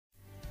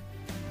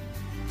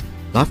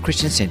Life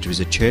Christian Centre is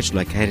a church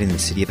located in the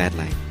city of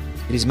Adelaide.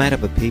 It is made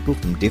up of people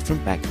from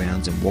different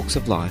backgrounds and walks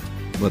of life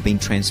who have been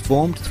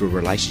transformed through a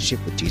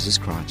relationship with Jesus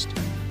Christ.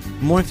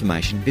 For more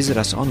information, visit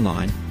us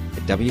online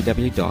at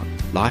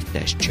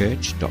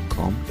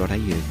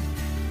www.life-church.com.au.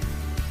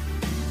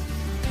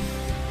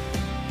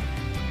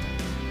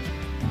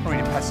 I read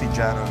a passage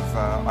out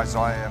of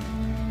Isaiah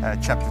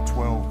chapter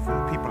 12.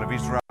 The people of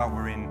Israel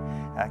were in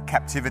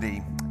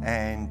captivity,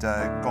 and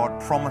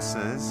God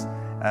promises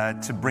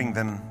to bring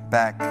them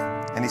back.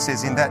 And he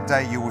says, "In that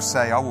day you will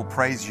say, I will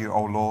praise you,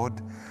 O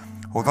Lord.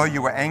 Although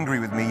you were angry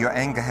with me, your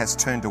anger has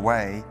turned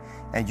away,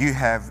 and you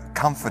have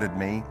comforted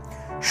me.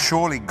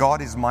 Surely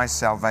God is my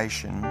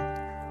salvation.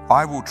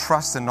 I will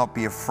trust and not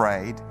be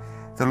afraid.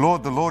 The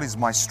Lord is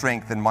my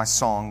strength and my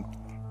song.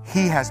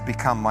 He has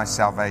become my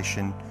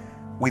salvation.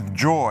 With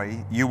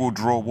joy you will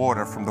draw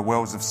water from the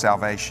wells of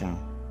salvation.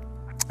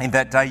 In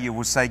that day you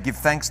will say, give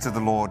thanks to the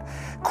Lord.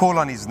 Call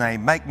on his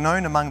name. Make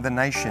known among the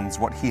nations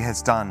what he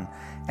has done,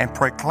 and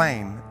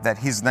proclaim that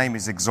his name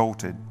is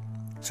exalted.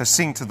 So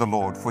sing to the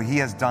Lord, for he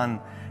has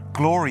done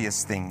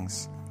glorious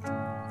things.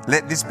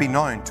 Let this be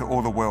known to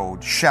all the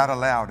world. Shout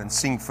aloud and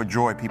sing for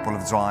joy, people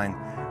of Zion,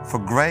 for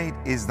great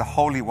is the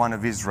Holy One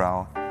of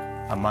Israel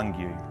among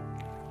you."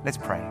 Let's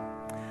pray.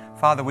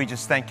 Father, we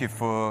just thank you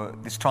for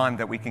this time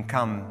that we can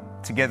come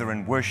together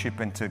and worship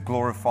and to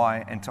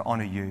glorify and to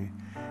honor you.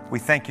 We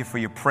thank you for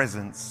your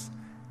presence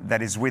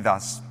that is with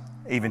us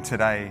even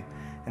today.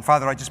 And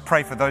Father, I just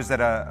pray for those that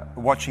are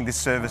watching this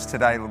service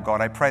today, Lord God.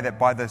 I pray that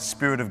by the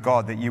Spirit of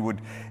God that you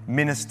would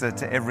minister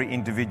to every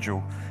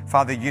individual.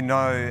 Father, you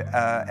know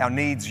our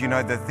needs, you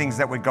know the things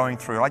that we're going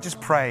through. I just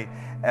pray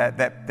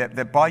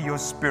that by your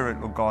Spirit,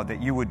 Lord God,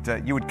 that you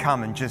would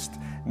come and just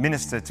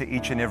minister to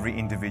each and every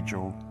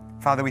individual.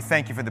 Father, we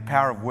thank you for the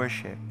power of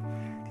worship,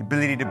 the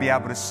ability to be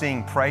able to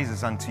sing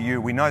praises unto you.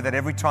 We know that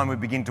every time we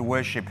begin to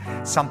worship,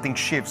 something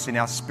shifts in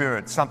our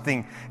spirit,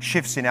 something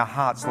shifts in our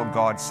hearts, Lord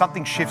God,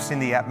 something shifts in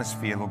the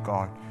atmosphere, Lord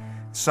God.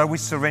 So we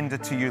surrender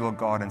to you, Lord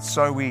God, and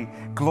so we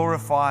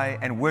glorify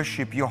and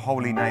worship your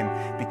holy name,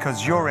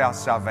 because you're our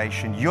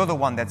salvation. You're the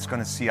one that's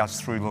going to see us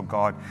through, Lord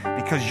God,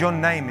 because your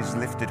name is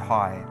lifted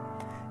high.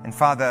 And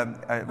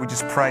Father, we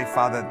just pray,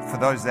 Father, for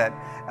those that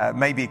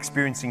may be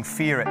experiencing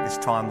fear at this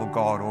time, Lord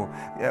God, or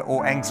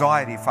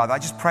anxiety, Father. I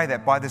just pray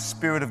that by the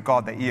Spirit of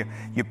God that your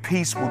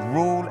peace would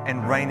rule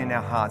and reign in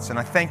our hearts. And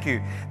I thank you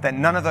that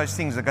none of those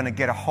things are going to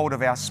get a hold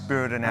of our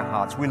spirit and our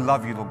hearts. We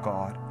love you, Lord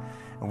God.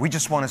 And we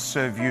just want to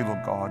serve you,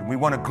 Lord God. We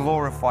want to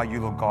glorify you,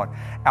 Lord God.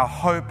 Our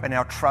hope and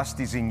our trust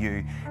is in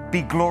you.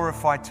 Be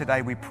glorified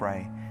today, we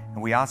pray.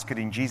 And we ask it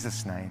in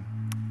Jesus' name.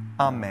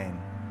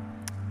 Amen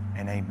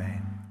and amen.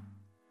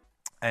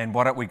 And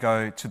why don't we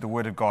go to the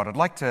Word of God? I'd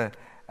like to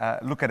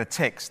look at a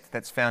text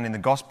that's found in the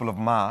Gospel of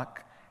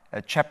Mark,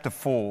 chapter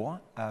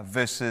 4,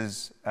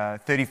 verses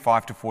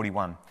 35 to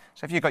 41.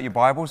 So if you've got your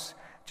Bibles,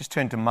 just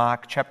turn to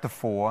Mark chapter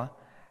 4,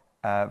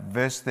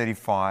 verse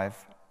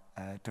 35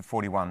 to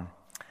 41.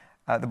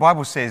 The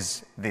Bible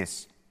says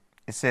this.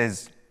 It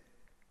says,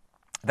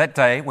 "That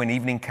day when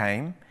evening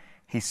came,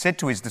 he said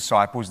to his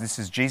disciples," this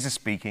is Jesus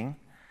speaking,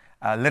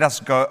 "let us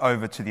go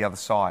over to the other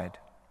side."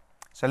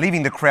 So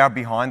leaving the crowd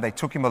behind, they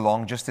took him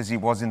along just as he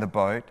was in the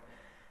boat,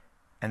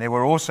 and there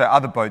were also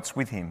other boats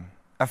with him.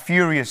 A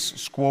furious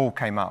squall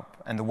came up,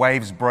 and the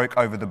waves broke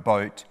over the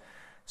boat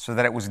so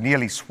that it was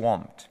nearly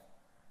swamped.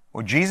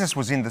 Well, Jesus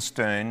was in the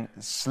stern,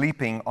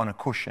 sleeping on a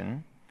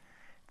cushion.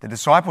 The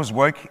disciples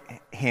woke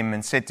him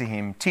and said to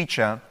him,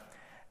 "Teacher,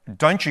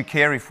 don't you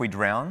care if we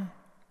drown?"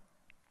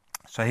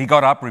 So he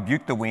got up,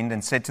 rebuked the wind,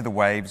 and said to the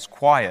waves,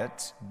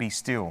 "Quiet, be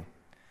still."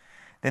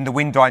 Then the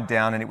wind died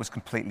down, and it was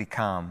completely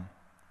calm.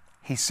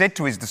 He said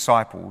to his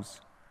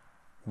disciples,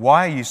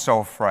 "Why are you so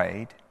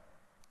afraid?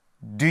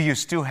 Do you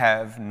still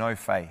have no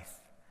faith?"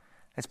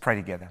 Let's pray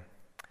together.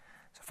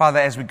 So Father,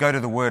 as we go to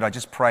the Word, I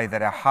just pray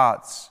that our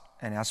hearts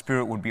and our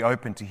spirit would be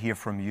open to hear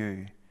from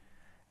you.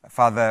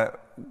 Father,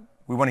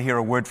 we want to hear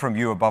a word from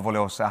you above all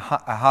else. Our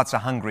hearts are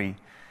hungry,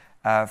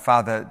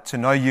 Father, to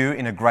know you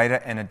in a greater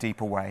and a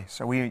deeper way.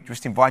 So we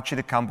just invite you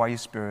to come by your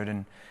Spirit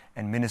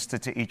and minister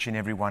to each and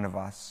every one of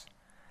us.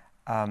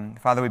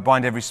 Father, we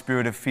bind every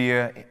spirit of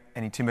fear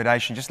and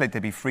intimidation. Just let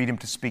there be freedom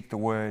to speak the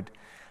word.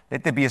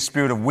 Let there be a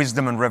spirit of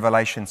wisdom and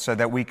revelation so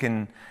that we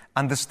can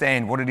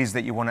understand what it is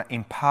that you want to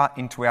impart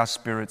into our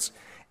spirits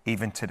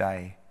even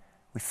today.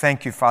 We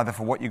thank you, Father,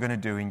 for what you're going to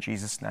do in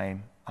Jesus'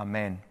 name.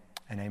 Amen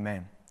and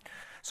amen.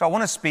 So I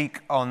want to speak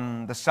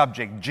on the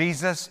subject,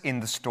 Jesus in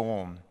the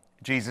storm.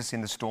 Jesus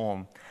in the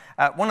storm.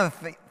 One of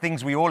the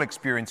things we all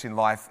experience in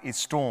life is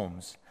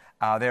storms.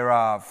 There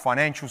are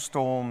financial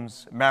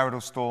storms, marital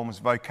storms,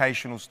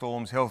 vocational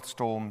storms, health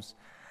storms.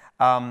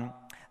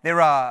 There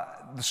are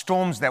the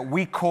storms that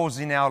we cause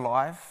in our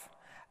life.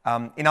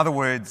 In other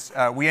words,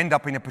 we end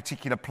up in a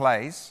particular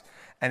place,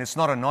 and it's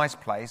not a nice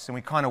place, and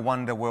we kind of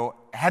wonder, well,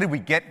 how did we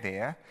get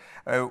there?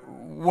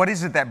 What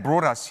is it that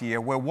brought us here?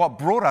 Well, what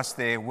brought us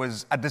there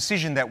was a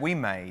decision that we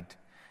made.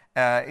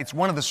 It's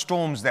one of the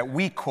storms that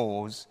we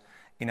cause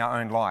in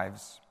our own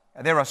lives.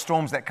 There are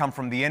storms that come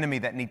from the enemy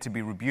that need to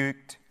be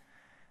rebuked.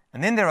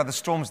 And then there are the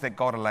storms that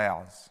God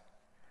allows.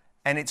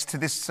 And it's to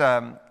this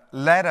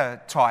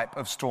latter type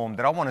of storm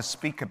that I want to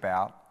speak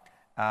about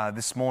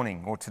this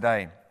morning or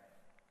today.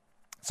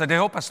 So to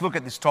help us look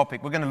at this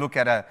topic, we're going to look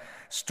at a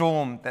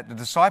storm that the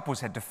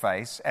disciples had to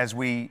face as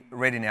we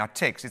read in our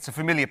text. It's a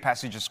familiar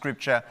passage of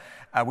Scripture.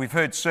 We've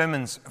heard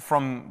sermons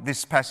from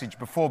this passage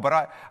before,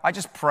 but I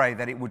just pray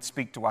that it would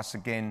speak to us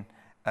again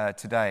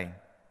today.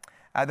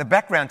 The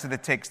background to the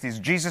text is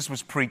Jesus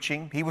was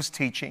preaching, he was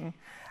teaching,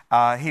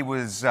 he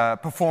was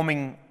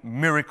performing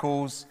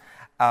miracles,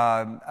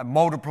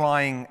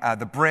 multiplying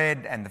the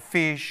bread and the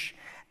fish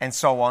and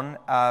so on.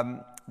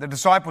 The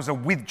disciples are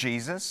with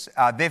Jesus.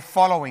 They're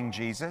following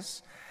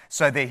Jesus.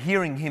 So they're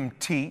hearing him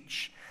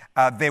teach.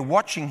 They're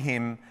watching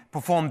him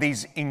perform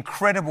these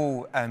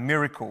incredible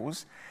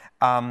miracles.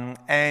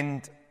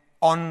 And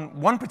on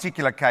one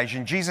particular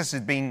occasion, Jesus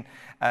had been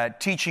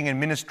teaching and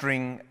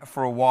ministering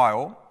for a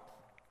while,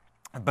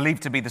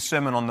 believed to be the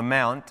Sermon on the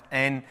Mount.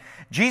 And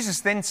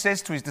Jesus then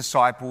says to his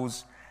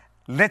disciples,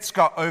 let's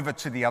go over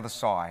to the other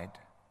side.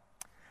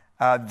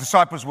 The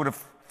disciples would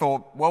have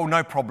thought, well,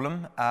 no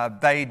problem.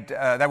 They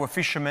were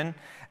fishermen.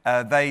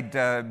 They'd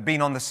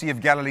been on the Sea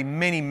of Galilee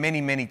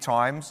many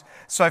times.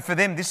 So for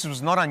them, this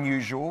was not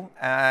unusual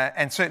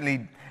and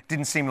certainly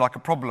didn't seem like a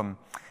problem.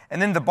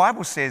 And then the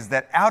Bible says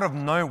that out of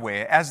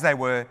nowhere, as they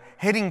were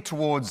heading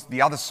towards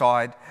the other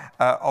side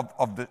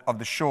of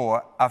the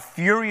shore, a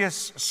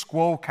furious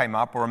squall came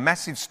up, or a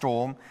massive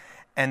storm,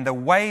 and the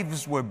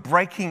waves were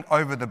breaking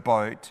over the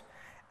boat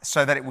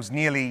so that it was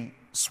nearly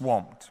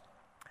swamped.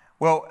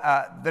 Well,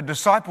 the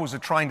disciples are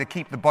trying to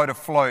keep the boat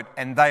afloat,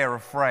 and they are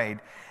afraid.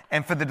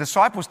 And for the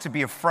disciples to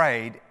be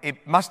afraid,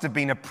 it must have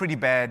been a pretty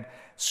bad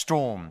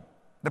storm.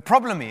 The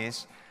problem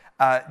is,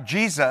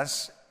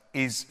 Jesus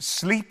is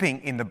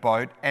sleeping in the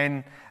boat,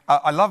 and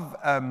I love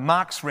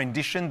Mark's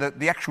rendition.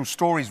 The actual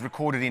story is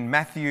recorded in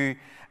Matthew,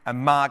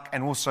 Mark,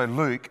 and also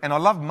Luke. And I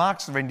love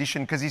Mark's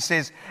rendition because he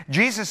says,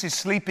 Jesus is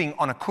sleeping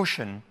on a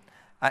cushion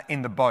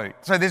in the boat.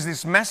 So there's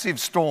this massive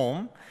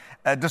storm.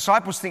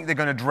 Disciples think they're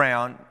going to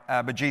drown,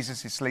 but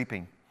Jesus is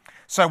sleeping.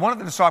 So one of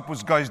the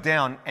disciples goes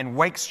down and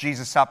wakes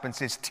Jesus up and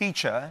says,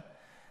 Teacher,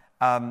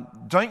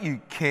 don't you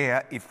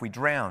care if we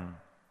drown?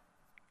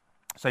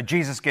 So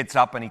Jesus gets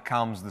up and he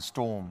calms the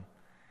storm.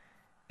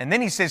 And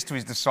then he says to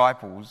his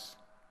disciples,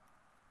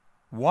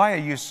 why are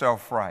you so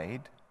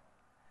afraid?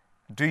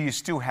 Do you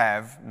still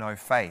have no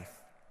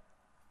faith?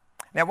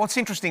 Now, what's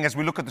interesting as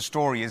we look at the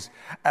story is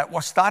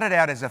what started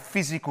out as a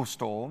physical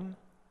storm,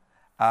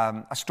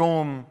 a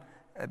storm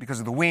because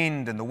of the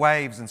wind and the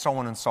waves and so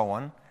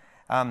on,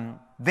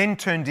 then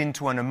turned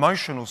into an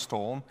emotional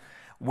storm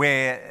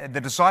where the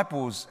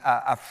disciples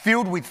are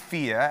filled with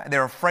fear.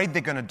 They're afraid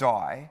they're going to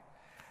die.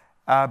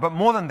 But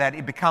more than that,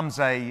 it becomes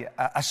a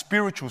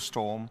spiritual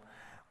storm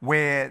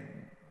where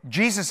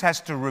Jesus has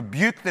to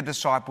rebuke the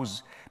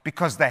disciples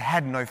because they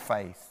had no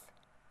faith.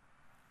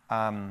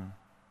 So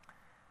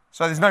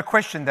there's no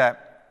question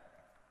that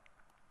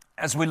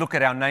as we look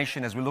at our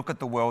nation, as we look at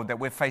the world, that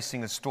we're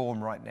facing a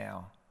storm right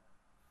now.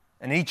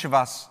 And each of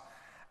us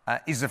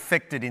is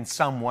affected in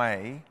some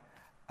way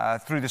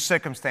through the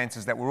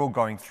circumstances that we're all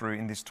going through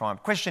in this time.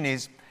 Question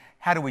is,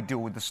 how do we deal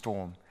with the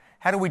storm?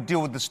 How do we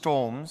deal with the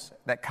storms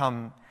that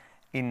come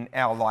in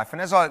our life?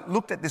 And as I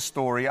looked at this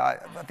story, I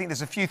think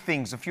there's a few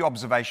things, a few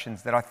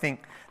observations that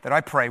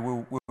I pray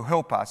will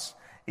help us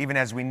even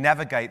as we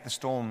navigate the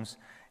storms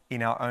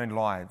in our own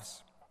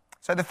lives.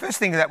 So the first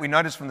thing that we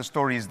notice from the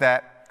story is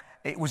that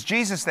it was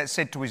Jesus that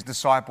said to his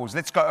disciples,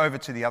 let's go over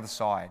to the other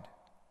side.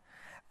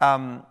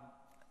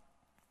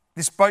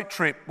 This boat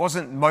trip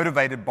wasn't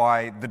motivated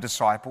by the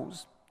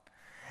disciples.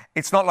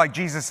 It's not like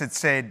Jesus had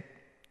said,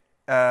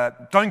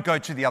 don't go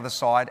to the other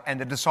side, and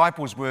the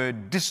disciples were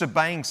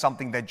disobeying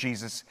something that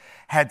Jesus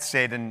had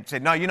said and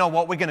said, no, you know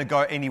what, we're going to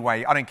go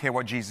anyway. I don't care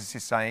what Jesus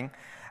is saying.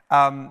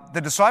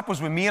 The disciples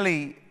were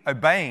merely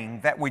obeying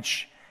that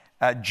which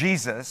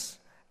Jesus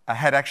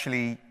had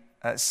actually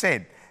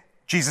said.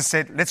 Jesus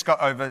said, let's go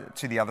over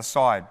to the other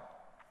side.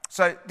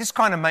 So this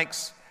kind of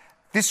makes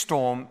this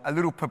storm a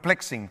little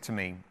perplexing to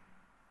me.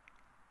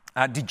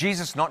 Did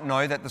Jesus not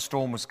know that the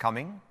storm was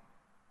coming?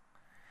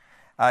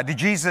 Did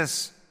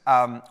Jesus,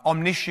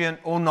 omniscient,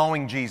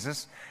 all-knowing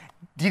Jesus,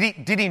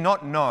 did he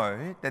not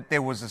know that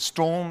there was a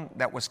storm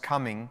that was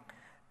coming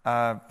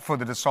for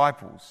the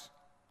disciples?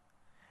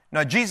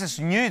 No, Jesus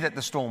knew that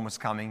the storm was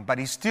coming, but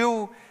he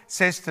still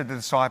says to the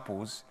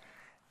disciples,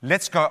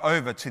 let's go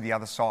over to the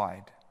other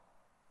side.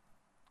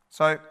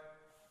 So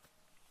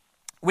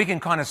we can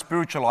kind of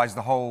spiritualize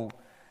the whole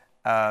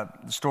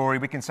story.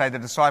 We can say the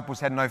disciples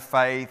had no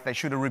faith. They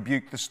should have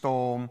rebuked the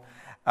storm.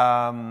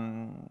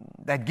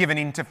 They'd given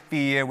in to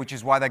fear, which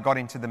is why they got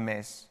into the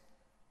mess.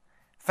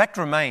 Fact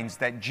remains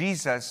that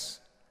Jesus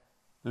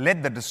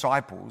led the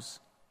disciples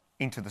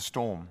into the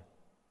storm.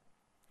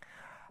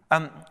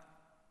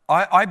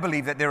 I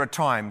believe that there are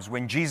times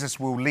when Jesus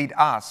will lead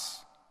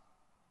us,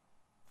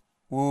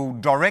 will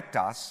direct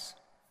us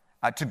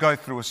to go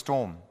through a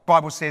storm. The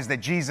Bible says that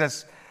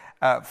Jesus,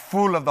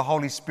 full of the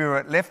Holy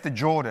Spirit, left the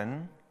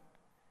Jordan.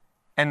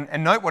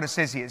 And note what it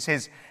says here. It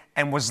says,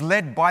 and was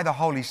led by the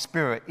Holy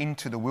Spirit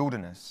into the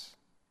wilderness.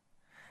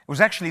 It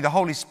was actually the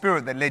Holy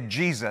Spirit that led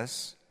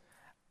Jesus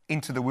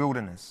into the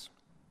wilderness.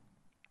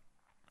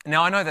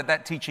 Now, I know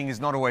that teaching is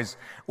not always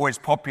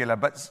popular,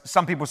 but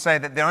some people say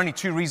that there are only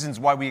two reasons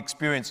why we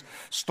experience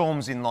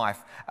storms in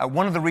life.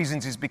 One of the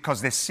reasons is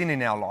because there's sin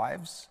in our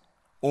lives,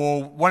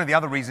 or one of the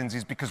other reasons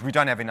is because we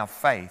don't have enough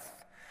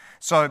faith.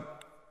 So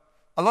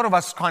a lot of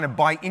us kind of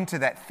buy into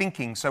that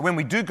thinking. So when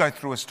we do go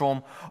through a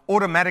storm,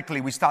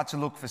 automatically we start to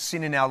look for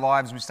sin in our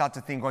lives. We start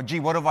to think, oh, gee,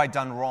 what have I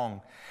done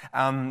wrong?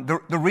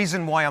 The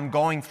reason why I'm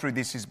going through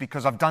this is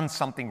because I've done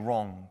something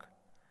wrong.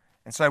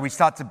 And so we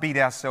start to beat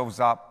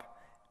ourselves up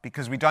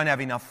because we don't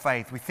have enough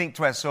faith. We think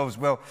to ourselves,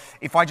 well,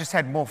 if I just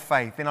had more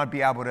faith, then I'd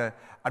be able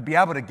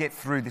to get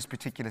through this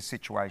particular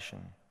situation.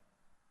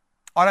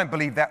 I don't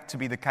believe that to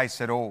be the case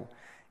at all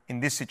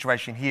in this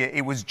situation here.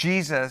 It was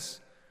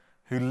Jesus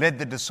who led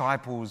the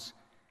disciples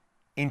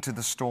into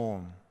the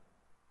storm.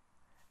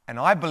 And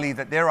I believe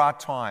that there are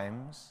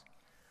times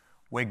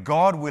where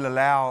God will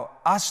allow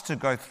us to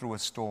go through a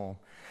storm.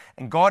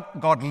 And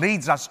God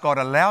leads us, God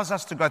allows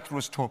us to go through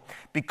a storm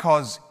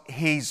because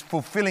He's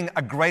fulfilling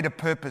a greater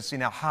purpose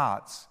in our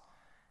hearts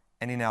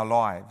and in our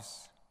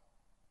lives.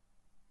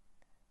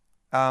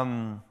 It's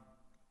a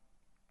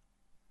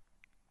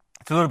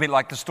little bit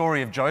like the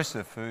story of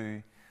Joseph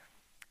who,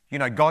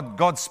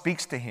 God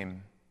speaks to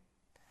him.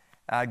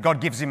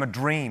 God gives him a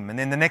dream, and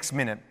then the next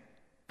minute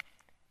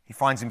he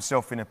finds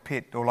himself in a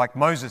pit, or like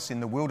Moses in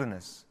the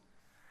wilderness,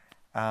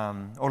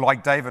 or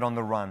like David on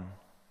the run.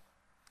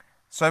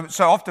 So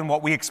often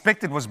what we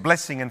expected was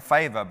blessing and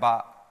favor,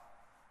 but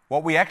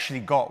what we actually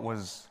got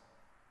was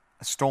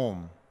a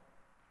storm.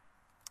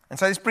 And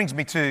so this brings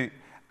me to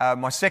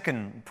my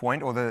second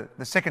point, or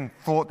the second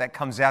thought that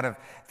comes out of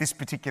this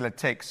particular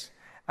text.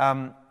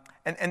 And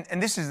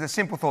this is the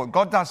simple thought.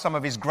 God does some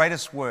of His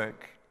greatest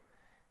work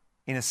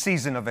in a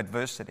season of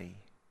adversity.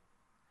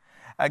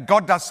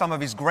 God does some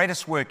of His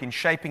greatest work in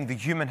shaping the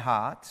human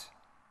heart,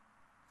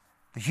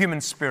 the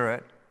human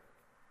spirit,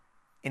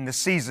 in the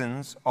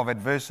seasons of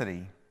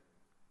adversity.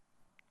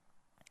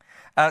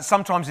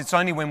 Sometimes it's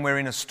only when we're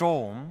in a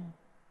storm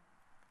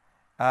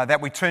that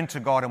we turn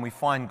to God and we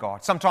find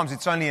God. Sometimes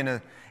it's only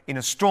in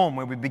a storm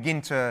where we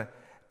begin to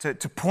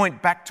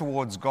point back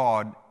towards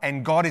God,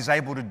 and God is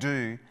able to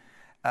do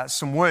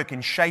some work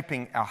in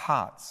shaping our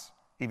hearts,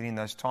 even in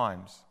those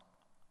times.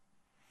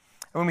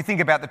 And when we think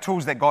about the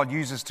tools that God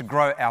uses to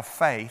grow our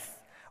faith,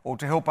 or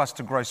to help us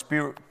to grow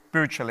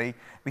spiritually,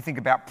 we think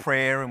about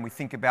prayer, and we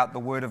think about the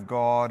Word of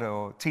God,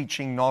 or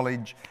teaching,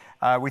 knowledge.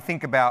 We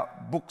think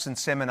about books and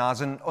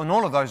seminars, and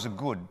all of those are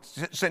good.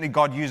 Certainly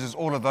God uses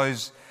all of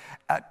those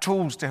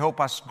tools to help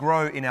us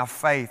grow in our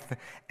faith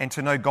and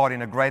to know God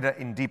in a greater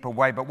and deeper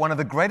way. But one of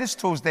the greatest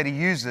tools that He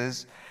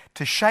uses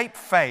to shape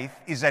faith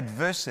is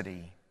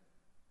adversity.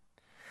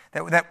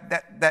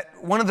 That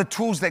one of the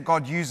tools that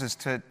God uses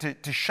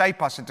to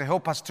shape us and to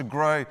help us to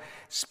grow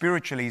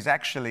spiritually is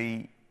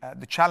actually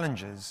the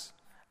challenges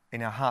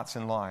in our hearts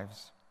and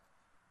lives.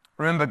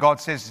 Remember, God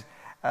says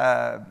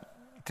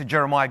to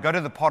Jeremiah, go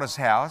to the potter's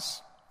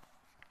house,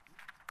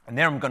 and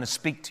there I'm going to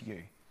speak to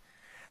you.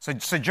 So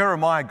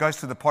Jeremiah goes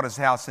to the potter's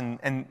house,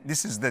 and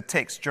this is the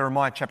text,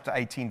 Jeremiah chapter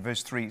 18,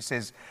 verse 3. It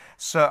says,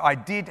 so I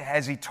did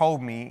as he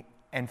told me,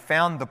 and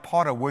found the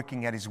potter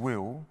working at his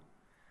will,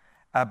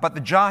 but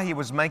the jar he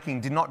was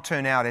making did not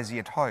turn out as he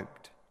had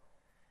hoped.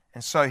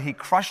 And so he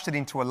crushed it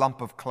into a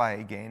lump of clay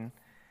again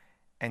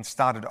and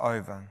started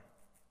over.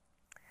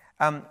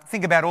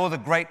 Think about all the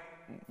great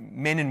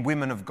men and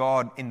women of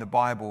God in the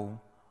Bible.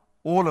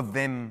 All of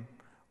them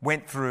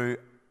went through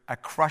a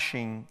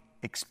crushing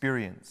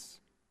experience.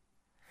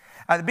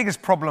 The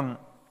biggest problem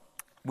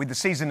with the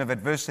season of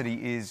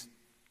adversity is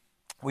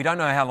we don't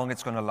know how long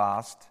it's going to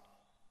last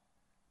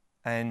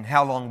and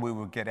how long we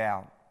will get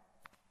out.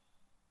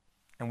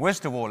 And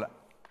worst of all,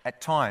 at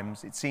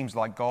times, it seems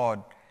like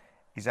God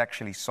is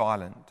actually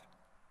silent.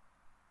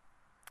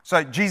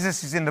 So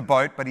Jesus is in the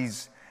boat, but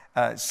he's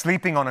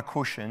sleeping on a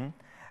cushion.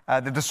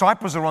 The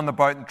disciples are on the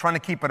boat and trying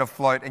to keep it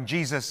afloat, and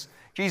Jesus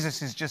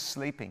is just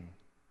sleeping.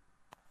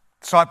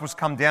 Disciples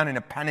come down in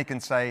a panic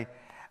and say,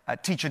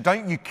 teacher,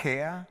 don't you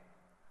care?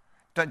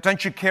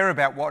 Don't you care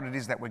about what it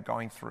is that we're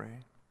going through?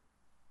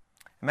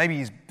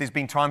 Maybe there's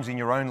been times in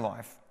your own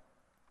life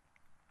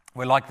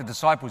where, like the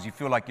disciples, you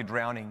feel like you're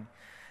drowning.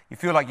 You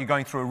feel like you're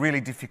going through a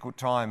really difficult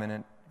time, and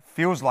it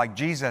feels like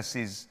Jesus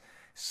is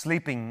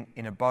sleeping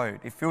in a boat.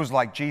 It feels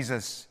like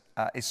Jesus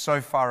is so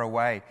far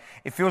away.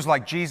 It feels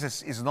like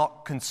Jesus is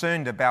not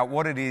concerned about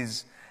what it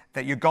is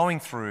that you're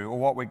going through or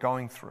what we're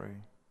going through.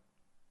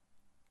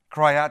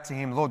 Cry out to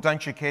Him, Lord,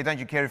 don't you care? Don't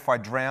you care if I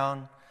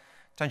drown?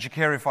 Don't you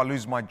care if I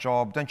lose my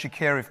job? Don't you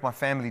care if my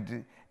family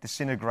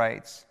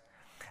disintegrates?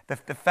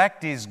 The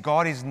fact is,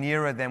 God is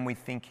nearer than we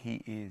think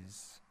He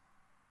is.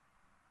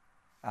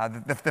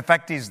 The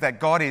fact is that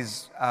God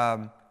is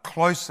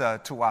closer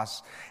to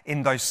us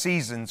in those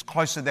seasons,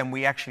 closer than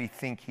we actually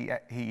think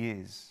He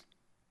is.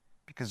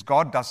 Because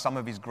God does some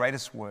of His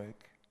greatest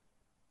work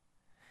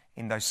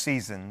in those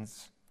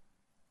seasons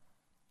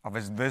of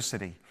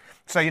adversity.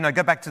 So,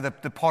 go back to the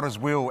potter's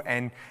wheel,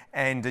 and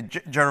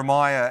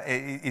Jeremiah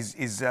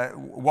is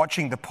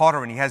watching the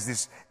potter, and he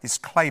has this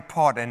clay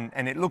pot,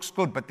 and it looks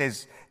good, but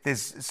there's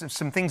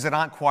some things that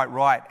aren't quite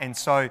right. And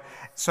so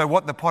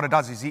what the potter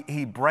does is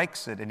he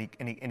breaks it,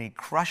 and he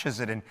crushes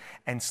it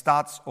and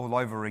starts all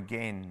over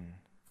again.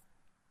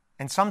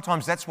 And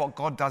sometimes that's what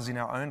God does in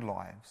our own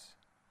lives.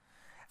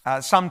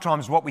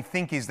 Sometimes what we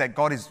think is that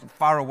God is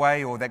far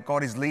away, or that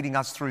God is leading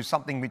us through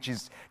something which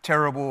is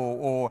terrible,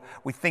 or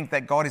we think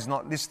that God is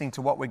not listening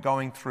to what we're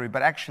going through,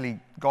 but actually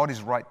God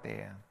is right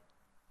there.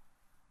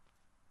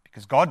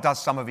 Because God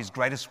does some of His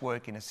greatest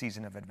work in a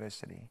season of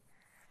adversity.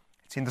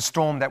 It's in the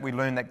storm that we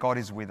learn that God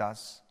is with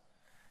us.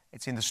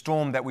 It's in the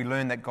storm that we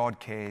learn that God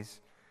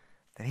cares,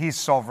 that He is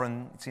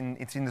sovereign.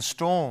 It's in the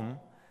storm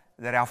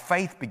that our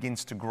faith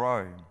begins to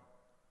grow.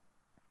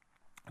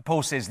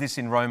 Paul says this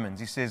in Romans.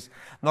 He says,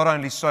 not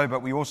only so,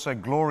 but we also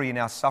glory in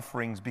our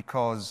sufferings,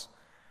 because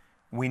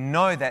we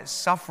know that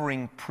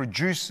suffering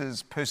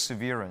produces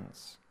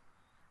perseverance.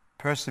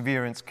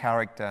 Perseverance,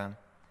 character,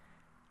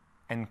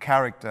 and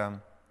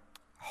character,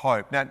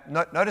 hope. Now,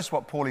 notice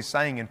what Paul is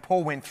saying. And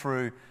Paul went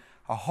through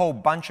a whole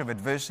bunch of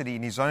adversity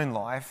in his own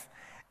life.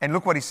 And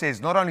look what he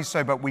says. Not only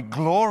so, but we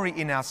glory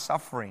in our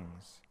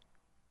sufferings,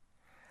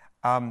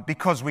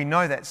 because we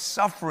know that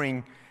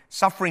suffering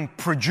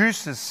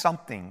produces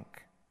something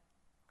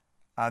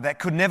that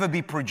could never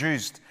be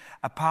produced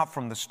apart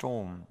from the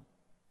storm.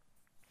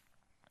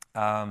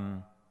 There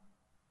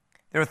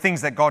are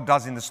things that God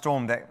does in the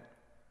storm that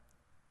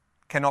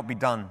cannot be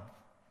done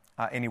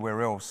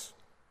anywhere else.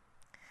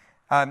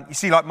 You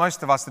see, like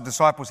most of us, the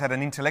disciples had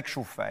an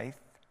intellectual faith.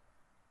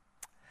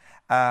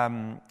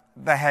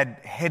 They had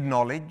head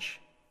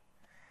knowledge,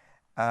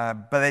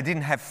 but they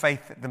didn't have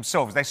faith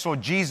themselves. They saw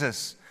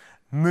Jesus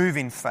move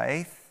in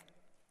faith.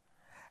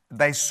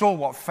 They saw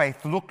what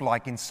faith looked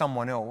like in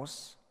someone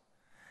else,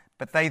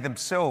 but they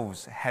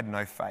themselves had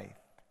no faith.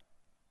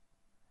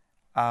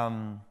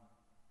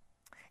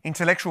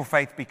 Intellectual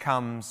faith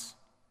becomes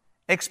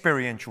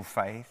experiential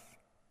faith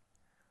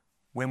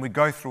when we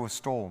go through a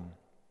storm.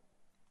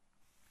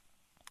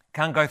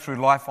 Can't go through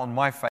life on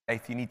my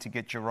faith, you need to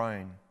get your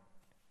own.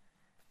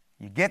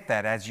 You get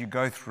that as you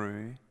go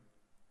through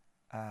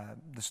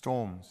the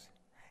storms.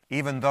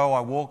 Even though I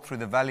walk through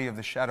the valley of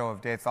the shadow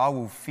of death, I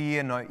will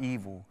fear no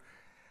evil,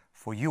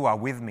 for you are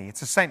with me. It's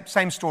the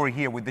same story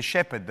here with the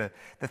shepherd, the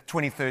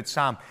 23rd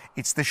Psalm.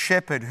 It's the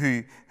shepherd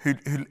who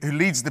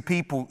leads the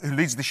people, who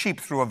leads the sheep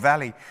through a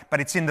valley, but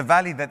it's in the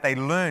valley that they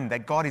learn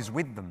that God is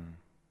with them.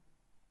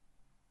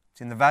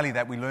 It's in the valley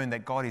that we learn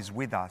that God is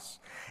with us.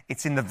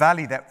 It's in the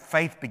valley that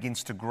faith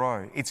begins to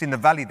grow. It's in the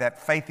valley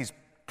that faith is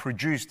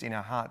produced in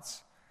our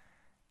hearts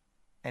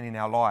and in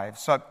our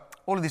lives. So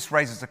all of this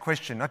raises a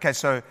question. Okay,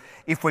 so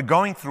if we're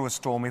going through a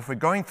storm, if we're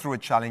going through a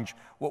challenge,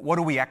 what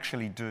do we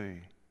actually do?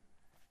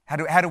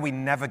 How do we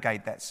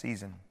navigate that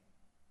season?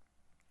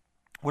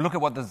 Well, look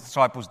at what the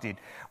disciples did.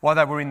 While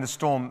they were in the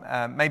storm,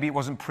 maybe it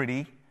wasn't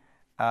pretty.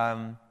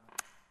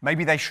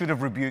 Maybe they should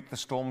have rebuked the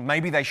storm.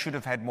 Maybe they should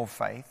have had more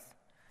faith.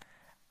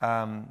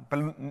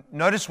 But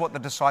notice what the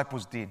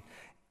disciples did.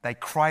 They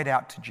cried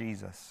out to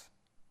Jesus.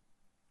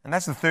 And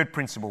that's the third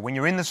principle. When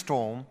you're in the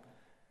storm,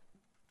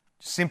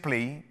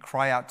 simply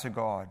cry out to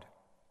God.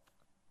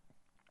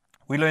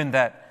 We learned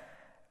that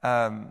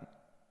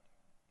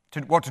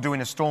what to do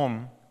in a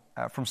storm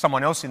from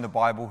someone else in the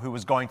Bible who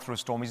was going through a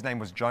storm. His name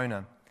was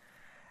Jonah.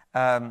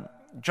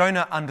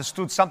 Jonah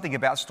understood something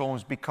about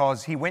storms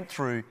because he went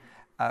through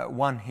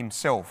one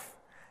himself.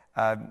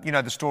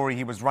 The story,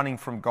 he was running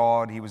from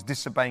God, he was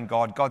disobeying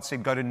God. God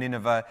said, go to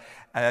Nineveh.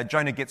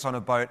 Jonah gets on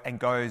a boat and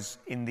goes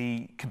in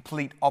the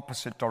complete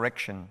opposite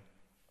direction.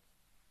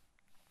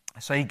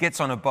 So he gets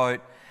on a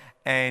boat,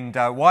 and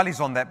while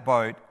he's on that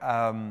boat,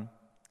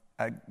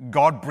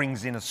 God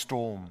brings in a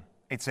storm.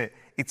 It's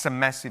a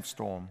massive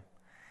storm.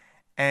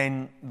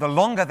 And the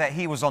longer that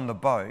he was on the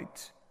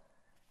boat,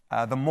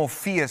 the more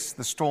fierce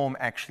the storm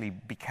actually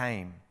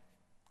became.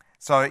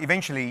 So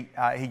eventually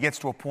he gets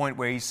to a point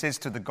where he says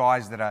to the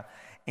guys that are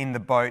in the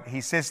boat, he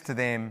says to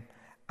them,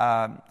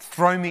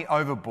 throw me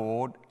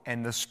overboard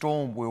and the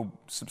storm will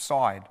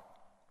subside.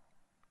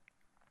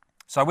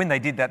 So when they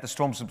did that, the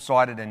storm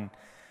subsided and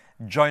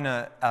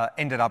Jonah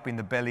ended up in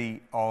the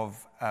belly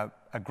of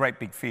a great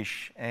big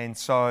fish. And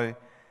so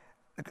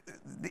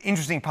the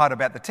interesting part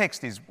about the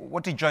text is,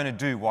 what did Jonah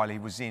do while he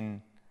was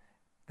in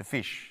the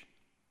fish?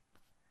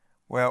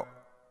 Well,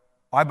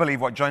 I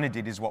believe what Jonah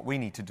did is what we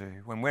need to do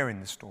when we're in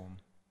the storm.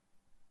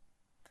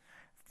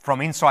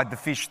 From inside the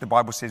fish, the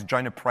Bible says,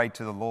 Jonah prayed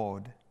to the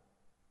Lord.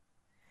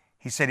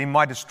 He said, in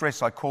my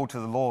distress, I called to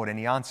the Lord and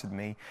he answered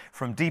me.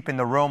 From deep in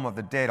the realm of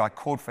the dead, I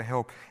called for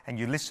help and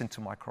you listened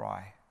to my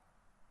cry.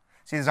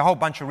 See, there's a whole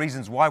bunch of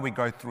reasons why we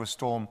go through a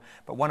storm,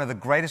 but one of the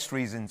greatest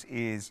reasons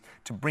is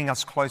to bring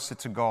us closer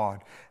to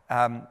God,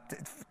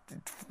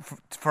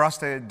 for us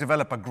to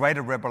develop a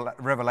greater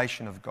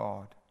revelation of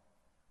God.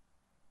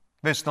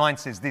 Verse 9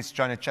 says this,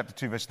 Jonah chapter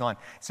 2, verse 9.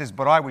 It says,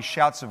 but I with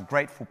shouts of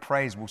grateful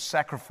praise will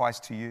sacrifice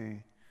to you.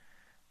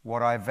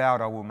 What I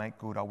vowed I will make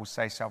good. I will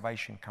say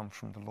salvation comes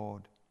from the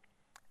Lord.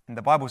 And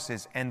the Bible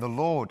says, and the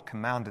Lord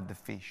commanded the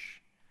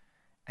fish,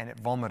 and it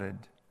vomited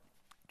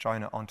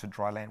Jonah onto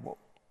dry land.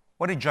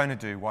 What did Jonah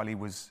do while he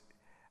was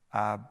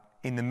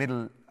in the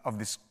middle of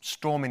this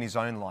storm in his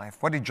own life?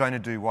 What did Jonah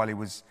do while he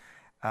was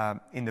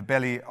in the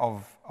belly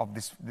of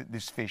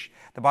this fish?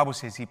 The Bible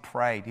says he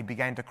prayed. He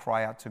began to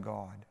cry out to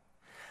God.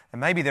 And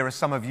maybe there are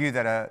some of you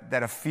that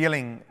are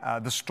feeling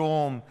the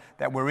storm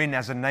that we're in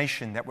as a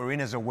nation, that we're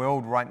in as a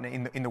world right now,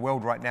 in the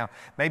world right now.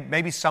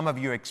 Maybe some of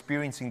you are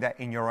experiencing that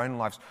in your own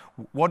lives.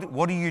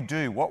 What do you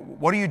do?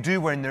 What do you do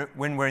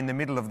when we're in the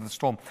middle of the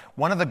storm?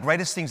 One of the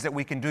greatest things that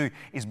we can do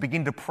is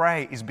begin to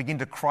pray, is begin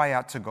to cry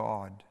out to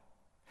God,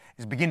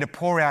 is begin to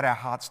pour out our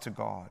hearts to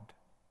God.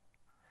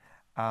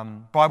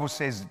 Bible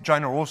says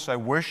Jonah also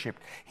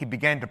worshipped. He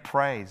began to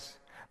praise.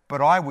 But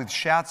I, with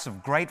shouts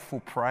of grateful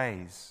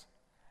praise,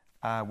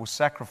 will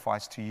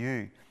sacrifice to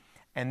you.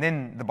 And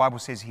then the Bible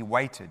says he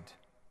waited.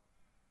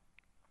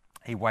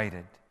 He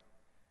waited.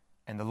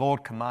 And the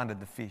Lord commanded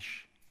the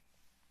fish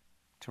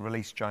to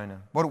release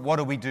Jonah. What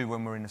do we do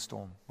when we're in a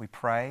storm? We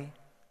pray.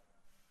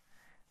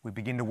 We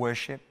begin to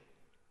worship.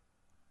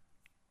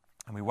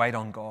 And we wait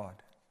on God.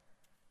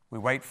 We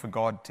wait for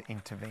God to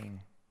intervene.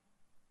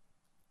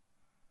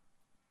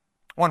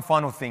 One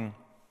final thing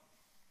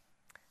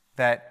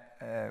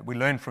that we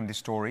learn from this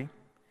story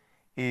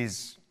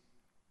is,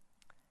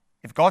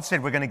 if God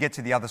said we're going to get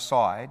to the other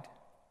side,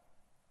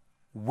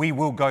 we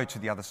will go to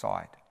the other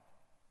side.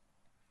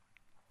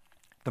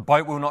 The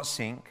boat will not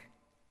sink,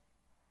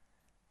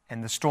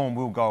 and the storm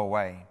will go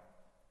away.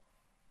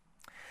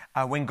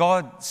 When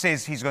God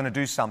says He's going to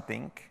do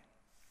something,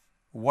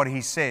 what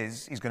He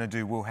says He's going to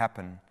do will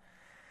happen.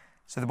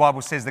 So the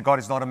Bible says that God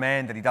is not a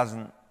man, that He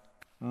doesn't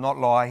not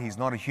lie. He's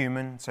not a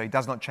human, so He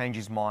does not change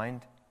His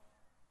mind.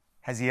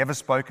 Has He ever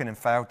spoken and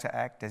failed to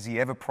act? Has He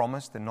ever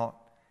promised and not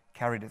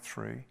carried it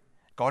through?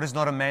 God is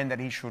not a man that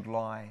He should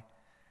lie,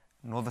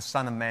 nor the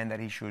Son of Man that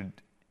He should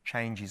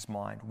change His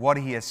mind. What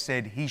He has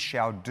said He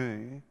shall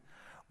do,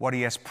 what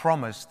He has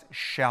promised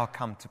shall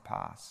come to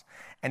pass.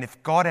 And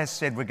if God has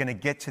said we're going to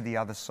get to the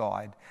other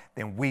side,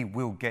 then we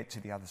will get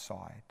to the other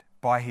side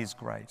by His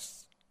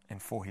grace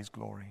and for His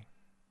glory.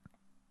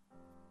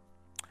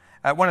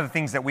 One of the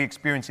things that we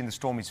experience in the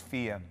storm is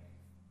fear.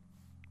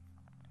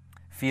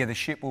 Fear the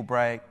ship will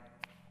break,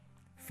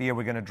 fear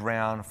we're going to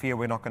drown, fear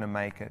we're not going to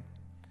make it.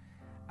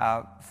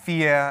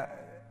 Fear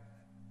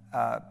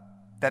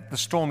that the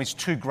storm is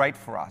too great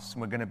for us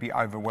and we're going to be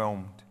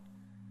overwhelmed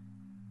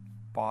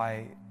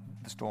by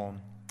the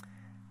storm.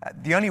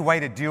 The only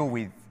way to deal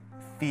with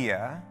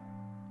fear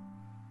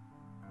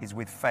is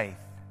with faith.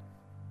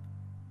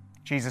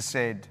 Jesus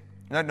said,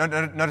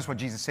 notice what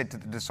Jesus said to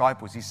the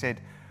disciples. He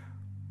said,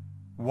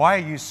 "Why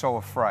are you so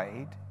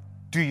afraid?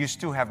 Do you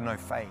still have no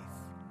faith?"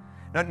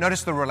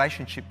 Notice the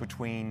relationship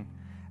between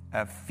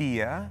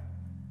fear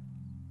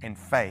and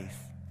faith.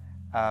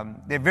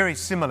 They're very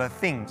similar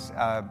things.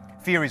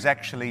 Fear is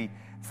actually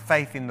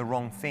faith in the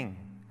wrong thing.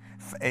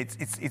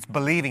 It's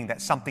believing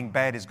that something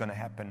bad is going to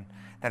happen,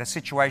 that a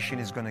situation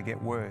is going to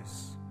get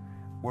worse.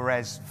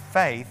 Whereas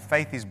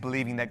faith is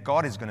believing that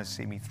God is going to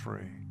see me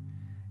through,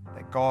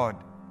 that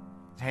God's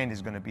hand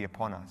is going to be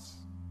upon us.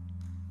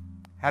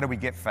 How do we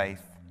get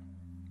faith?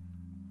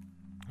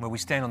 Well, we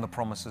stand on the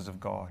promises of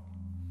God.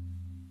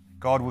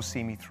 God will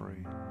see me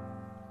through,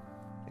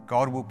 that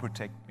God will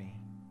protect me,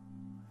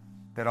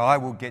 that I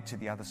will get to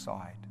the other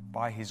side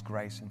by His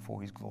grace and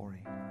for His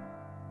glory.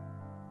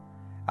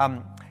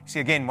 See,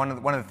 again, one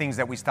of the things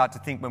that we start to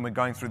think when we're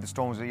going through the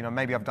storms is,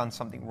 maybe I've done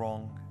something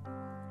wrong.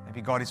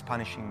 Maybe God is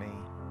punishing me.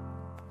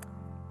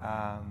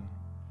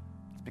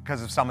 It's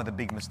because of some of the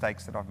big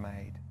mistakes that I've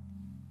made.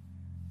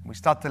 We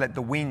start to let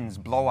the winds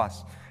blow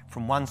us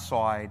from one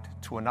side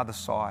to another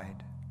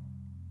side.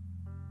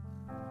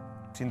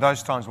 It's in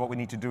those times what we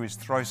need to do is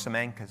throw some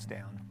anchors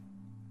down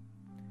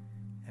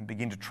and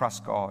begin to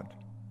trust God.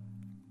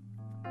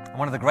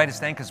 One of the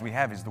greatest anchors we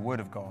have is the Word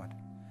of God.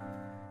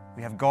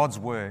 We have God's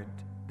Word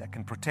that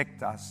can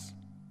protect us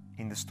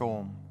in the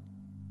storm.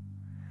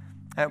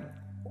 I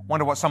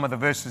wonder what some of the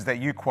verses that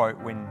you quote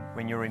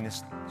when you're in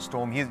this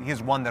storm.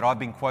 Here's one that I've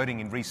been quoting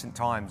in recent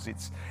times.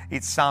 It's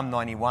Psalm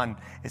 91.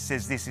 It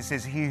says this. It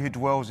says, "He who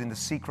dwells in the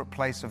secret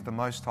place of the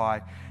Most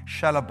High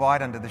shall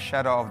abide under the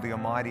shadow of the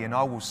Almighty. And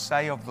I will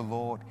say of the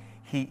Lord,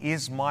 He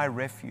is my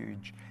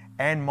refuge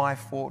and my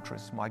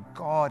fortress. My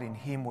God, in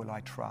Him will I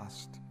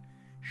trust.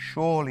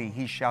 Surely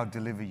He shall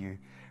deliver you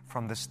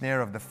from the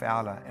snare of the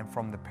fowler and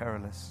from the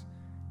perilous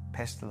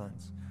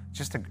pestilence."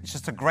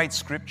 Just a great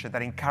scripture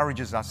that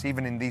encourages us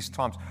even in these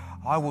times.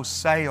 I will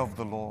say of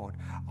the Lord,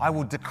 I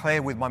will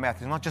declare with my mouth.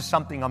 It's not just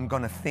something I'm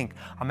going to think.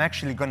 I'm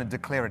actually going to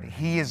declare it.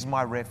 He is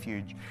my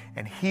refuge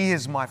and He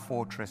is my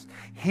fortress.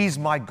 He's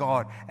my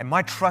God and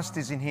my trust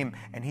is in Him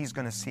and He's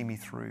going to see me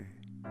through.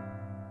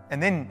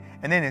 And then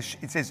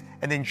it says,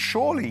 and then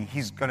surely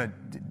He's going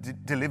to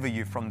deliver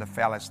you from the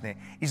fowler snare.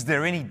 Is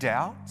there any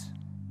doubt?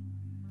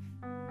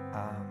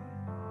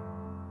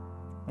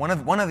 One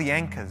of the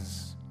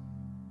anchors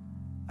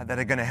that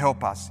are going to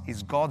help us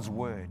is God's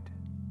Word.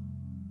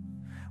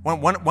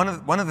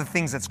 One of the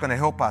things that's going to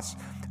help us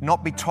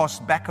not be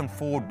tossed back and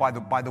forward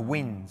by the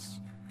winds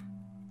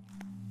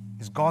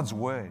is God's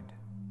Word.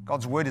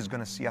 God's Word is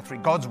going to see us through.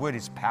 God's Word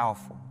is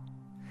powerful.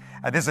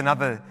 There's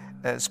another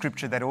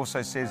scripture that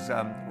also says,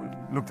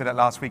 we looked at it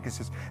last week, it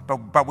says,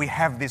 but we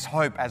have this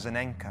hope as an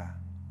anchor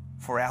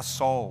for our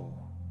soul.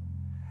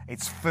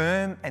 It's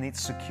firm and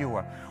it's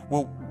secure.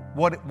 Well,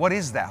 what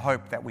is that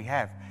hope that we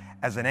have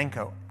as an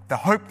anchor? The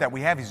hope that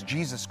we have is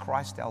Jesus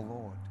Christ our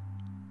Lord.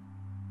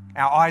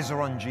 Our eyes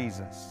are on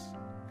Jesus.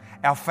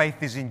 Our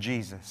faith is in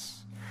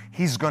Jesus.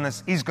 He's going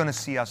to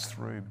see us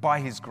through by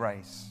His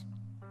grace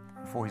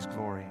for His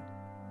glory.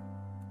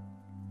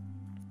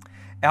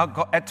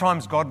 At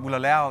times, God will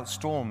allow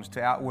storms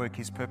to outwork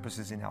His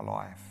purposes in our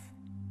life.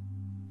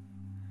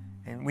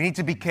 And we need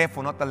to be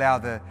careful not to allow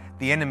the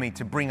enemy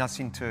to bring us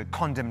into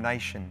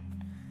condemnation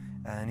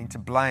and into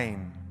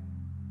blame.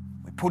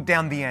 We put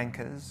down the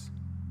anchors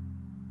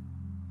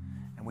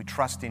and we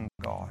trust in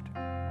God.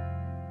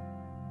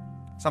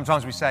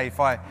 Sometimes we say, if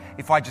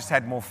I just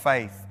had more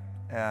faith,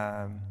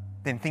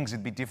 then things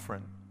would be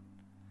different.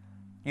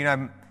 You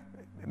know,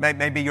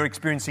 maybe you're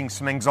experiencing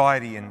some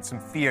anxiety and some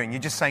fear, and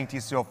you're just saying to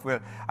yourself, well,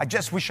 I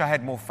just wish I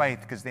had more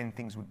faith because then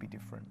things would be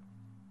different.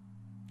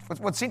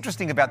 What's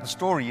interesting about the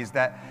story is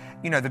that,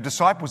 you know, the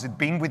disciples had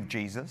been with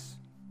Jesus.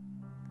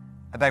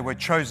 They were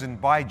chosen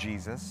by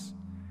Jesus.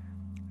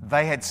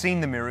 They had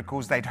seen the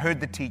miracles. They'd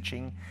heard the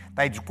teaching.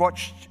 They'd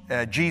watched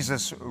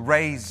Jesus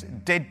raise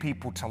dead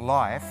people to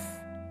life.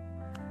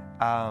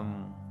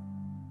 And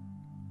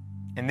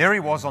there He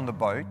was on the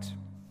boat,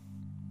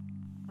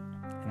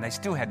 and they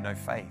still had no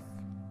faith.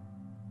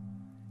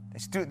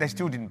 They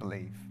still didn't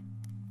believe.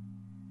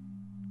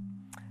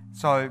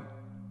 So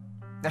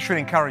that should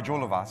encourage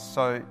all of us.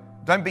 So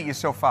don't beat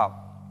yourself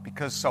up,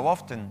 because so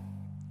often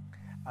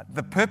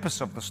the purpose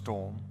of the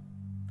storm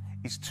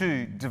is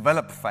to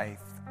develop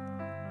faith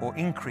or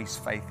increase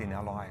faith in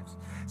our lives.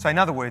 So in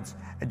other words,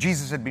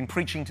 Jesus had been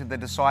preaching to the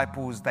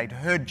disciples. They'd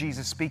heard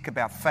Jesus speak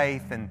about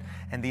faith and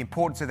the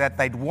importance of that.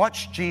 They'd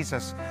watched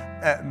Jesus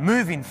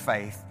move in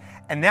faith.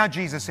 And now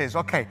Jesus says,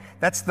 okay,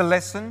 that's the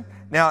lesson.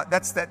 Now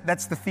that's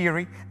the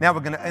theory. Now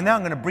I'm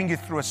going to bring you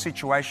through a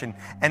situation.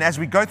 And as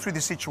we go through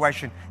this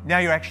situation, now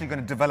you're actually going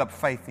to develop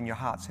faith in your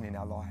hearts and in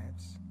our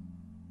lives.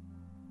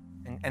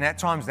 And at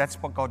times that's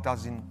what God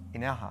does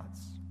in our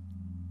hearts.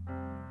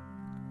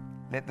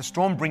 Let the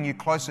storm bring you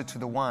closer to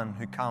the one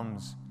who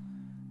calms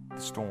the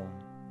storm.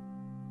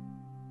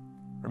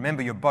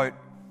 Remember, your boat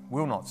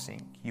will not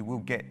sink. You will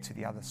get to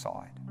the other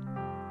side.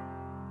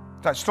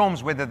 So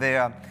storms, whether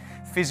they're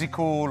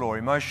physical or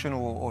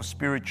emotional or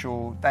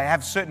spiritual, they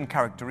have certain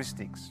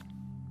characteristics.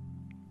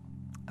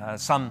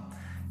 Some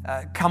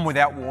come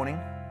without warning.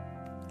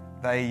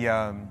 They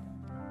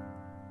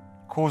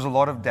cause a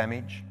lot of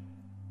damage.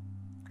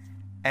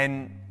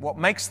 And what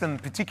makes them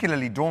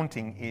particularly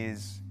daunting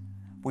is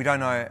we don't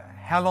know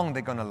how long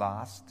they're going to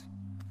last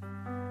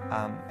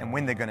and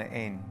when they're going to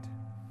end.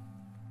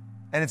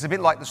 And it's a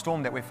bit like the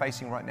storm that we're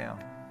facing right now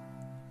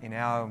in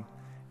our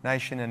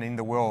nation and in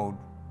the world.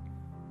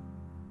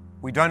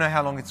 We don't know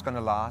how long it's going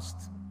to last,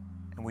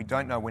 and we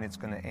don't know when it's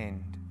going to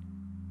end.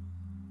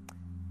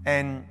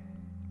 And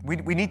we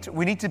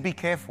need to be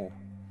careful,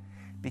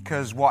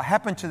 because what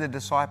happened to the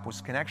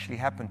disciples can actually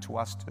happen to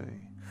us too.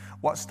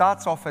 What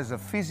starts off as a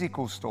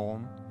physical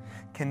storm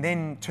can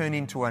then turn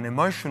into an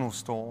emotional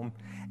storm,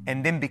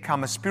 and then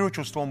become a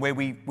spiritual storm where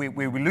we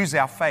lose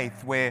our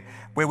faith, where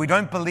we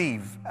don't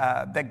believe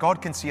that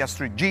God can see us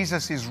through.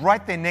 Jesus is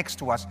right there next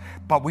to us,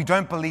 but we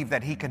don't believe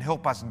that He can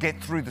help us get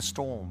through the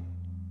storm.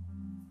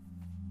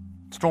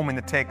 Storm in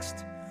the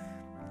text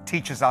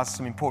teaches us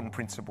some important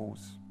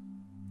principles.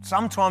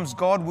 Sometimes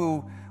God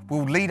will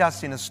lead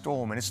us in a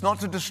storm, and it's not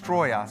to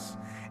destroy us.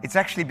 It's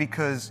actually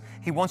because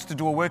He wants to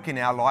do a work in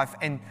our life,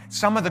 and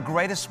some of the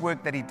greatest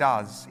work that He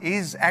does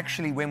is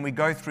actually when we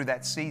go through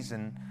that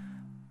season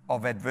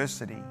of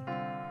adversity.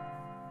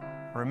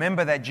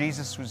 Remember that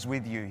Jesus was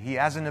with you. He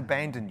hasn't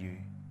abandoned you,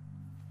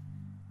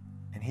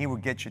 and He will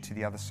get you to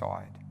the other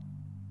side.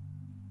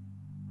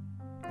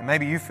 And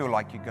maybe you feel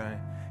like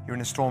you're in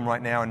a storm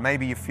right now, and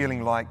maybe you're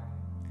feeling like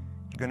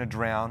you're going to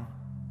drown.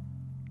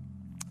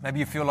 Maybe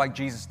you feel like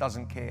Jesus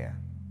doesn't care,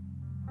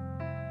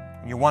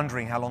 and you're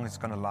wondering how long it's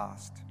going to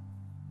last.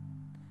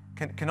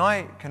 Can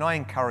I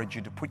encourage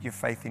you to put your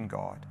faith in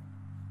God?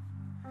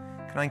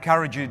 Can I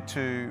encourage you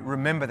to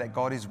remember that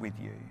God is with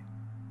you,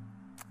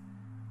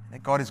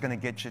 that God is going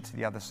to get you to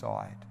the other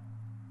side,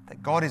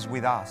 that God is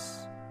with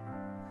us.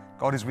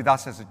 God is with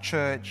us as a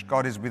church.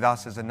 God is with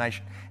us as a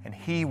nation, and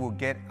He will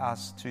get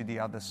us to the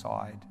other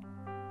side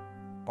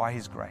by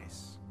His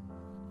grace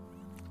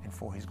and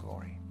for His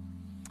glory.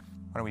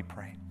 Why don't we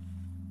pray?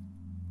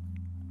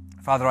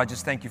 Father, I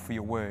just thank You for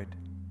Your word.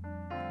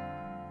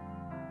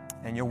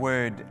 And Your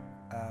word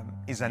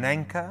is an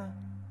anchor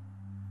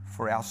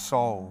for our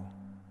soul.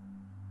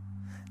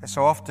 And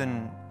so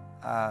often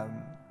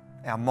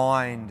our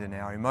mind and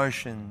our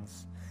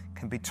emotions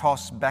can be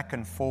tossed back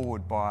and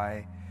forward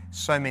by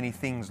so many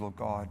things, Lord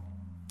God.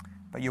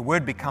 But Your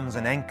word becomes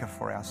an anchor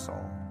for our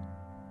soul.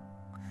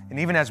 And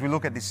even as we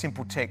look at this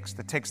simple text,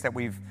 the text that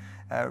we've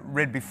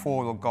read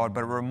before, Lord God,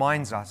 but it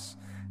reminds us,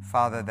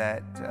 Father,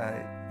 that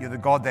you're the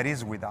God that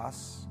is with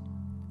us,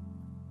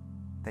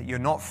 that you're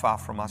not far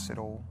from us at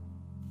all,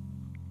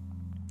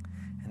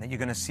 and that you're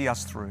going to see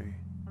us through,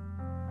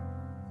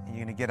 and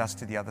you're going to get us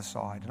to the other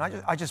side.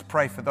 And I just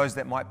pray for those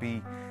that might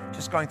be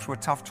just going through a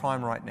tough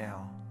time right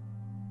now,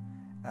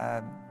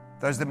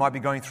 those that might be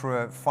going through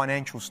a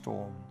financial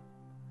storm,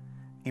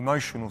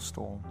 emotional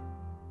storm,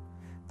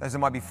 those that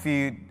might be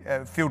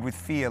filled with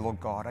fear, Lord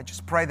God. I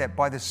just pray that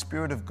by the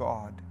Spirit of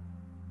God,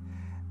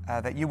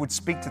 that you would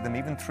speak to them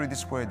even through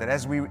this word, that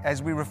as we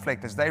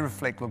reflect, as they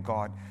reflect, Lord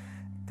God,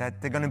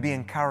 that they're going to be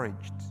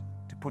encouraged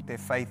to put their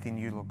faith in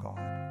you, Lord God.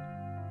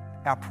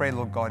 Our prayer,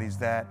 Lord God, is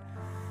that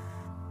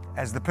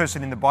as the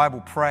person in the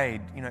Bible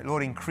prayed,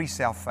 Lord, increase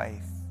our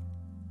faith.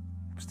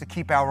 Help us to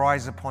keep our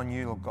eyes upon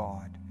you, Lord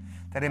God.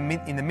 That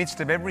in the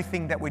midst of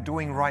everything that we're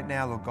doing right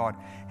now, Lord God,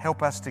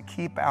 help us to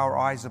keep our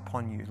eyes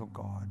upon you, Lord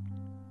God.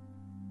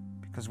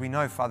 Because we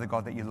know, Father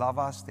God, that you love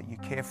us, that you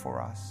care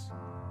for us,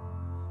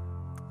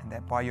 and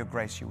that by your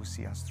grace you will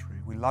see us through.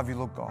 We love you,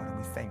 Lord God, and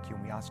we thank you,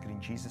 and we ask it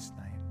in Jesus'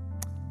 name.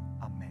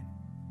 Amen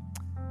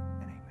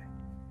and amen.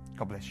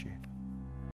 God bless you.